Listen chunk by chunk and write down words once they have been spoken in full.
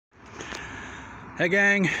Hey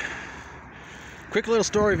gang, quick little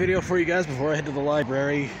story video for you guys before I head to the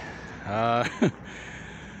library.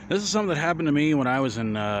 This is something that happened to me when I was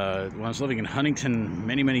living in Huntington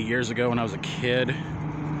many years ago when I was a kid.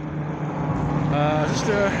 Just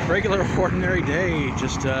a regular ordinary day,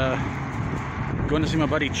 just going to see my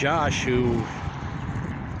buddy Josh who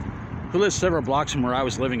lives several blocks from where I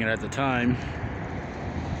was living at the time.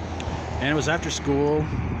 And it was after school,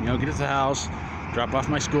 get to the house, drop off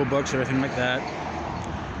my school books, everything like that.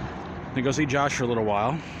 Then go see Josh for a little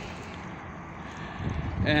while.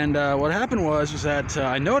 And what happened was that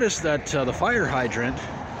I noticed that the fire hydrant,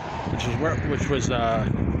 which was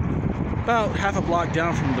about half a block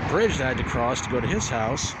down from the bridge that I had to cross to go to his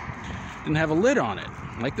house, didn't have a lid on it,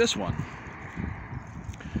 like this one.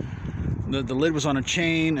 The lid was on a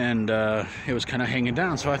chain, and it was kind of hanging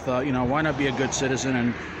down. So I thought, why not be a good citizen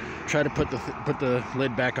and try to put the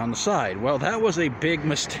lid back on the side. Well, that was a big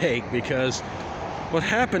mistake, because what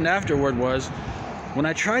happened afterward was when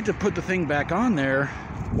I tried to put the thing back on there,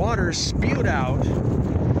 water spewed out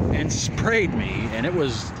and sprayed me, and it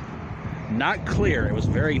was not clear. It was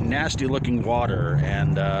very nasty looking water,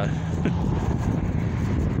 and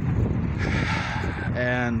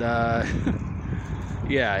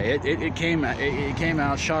yeah, it came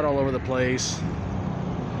out, shot all over the place.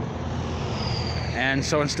 And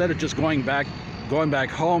so instead of just going back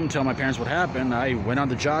home to tell my parents what happened, I went on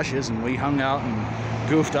to Josh's and we hung out and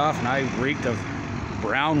goofed off, and I reeked of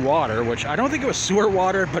brown water, which I don't think it was sewer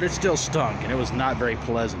water, but it still stunk, and it was not very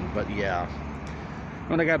pleasant. But yeah,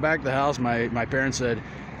 when I got back to the house, my parents said,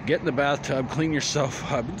 get in the bathtub, clean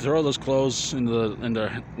yourself up, throw those clothes in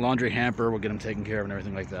the laundry hamper, we'll get them taken care of and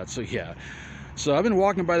everything like that. So yeah. So I've been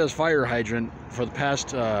walking by this fire hydrant for the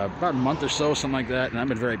past about a month or so, something like that, and I've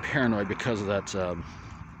been very paranoid because of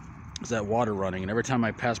that water running. And every time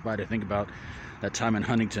I pass by, I think about that time in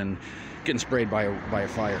Huntington getting sprayed by a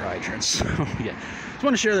fire hydrant. So yeah, just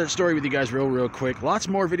want to share that story with you guys real quick. Lots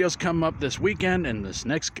more videos come up this weekend and this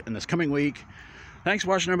coming week. Thanks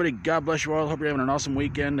for watching, everybody. God bless you all. Hope you're having an awesome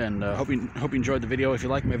weekend, and hope you enjoyed the video. If you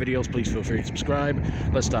like my videos, please feel free to subscribe.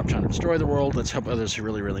 Let's stop trying to destroy the world. Let's help others who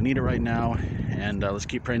really need it right now. And let's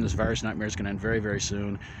keep praying this virus nightmare is going to end very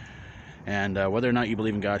soon. And whether or not you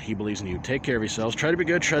believe in God, He believes in you. Take care of yourselves. Try to be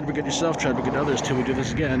good. Try to be good yourself. Try to be good to others till we do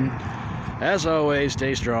this again. As always,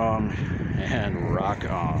 stay strong and rock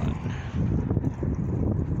on.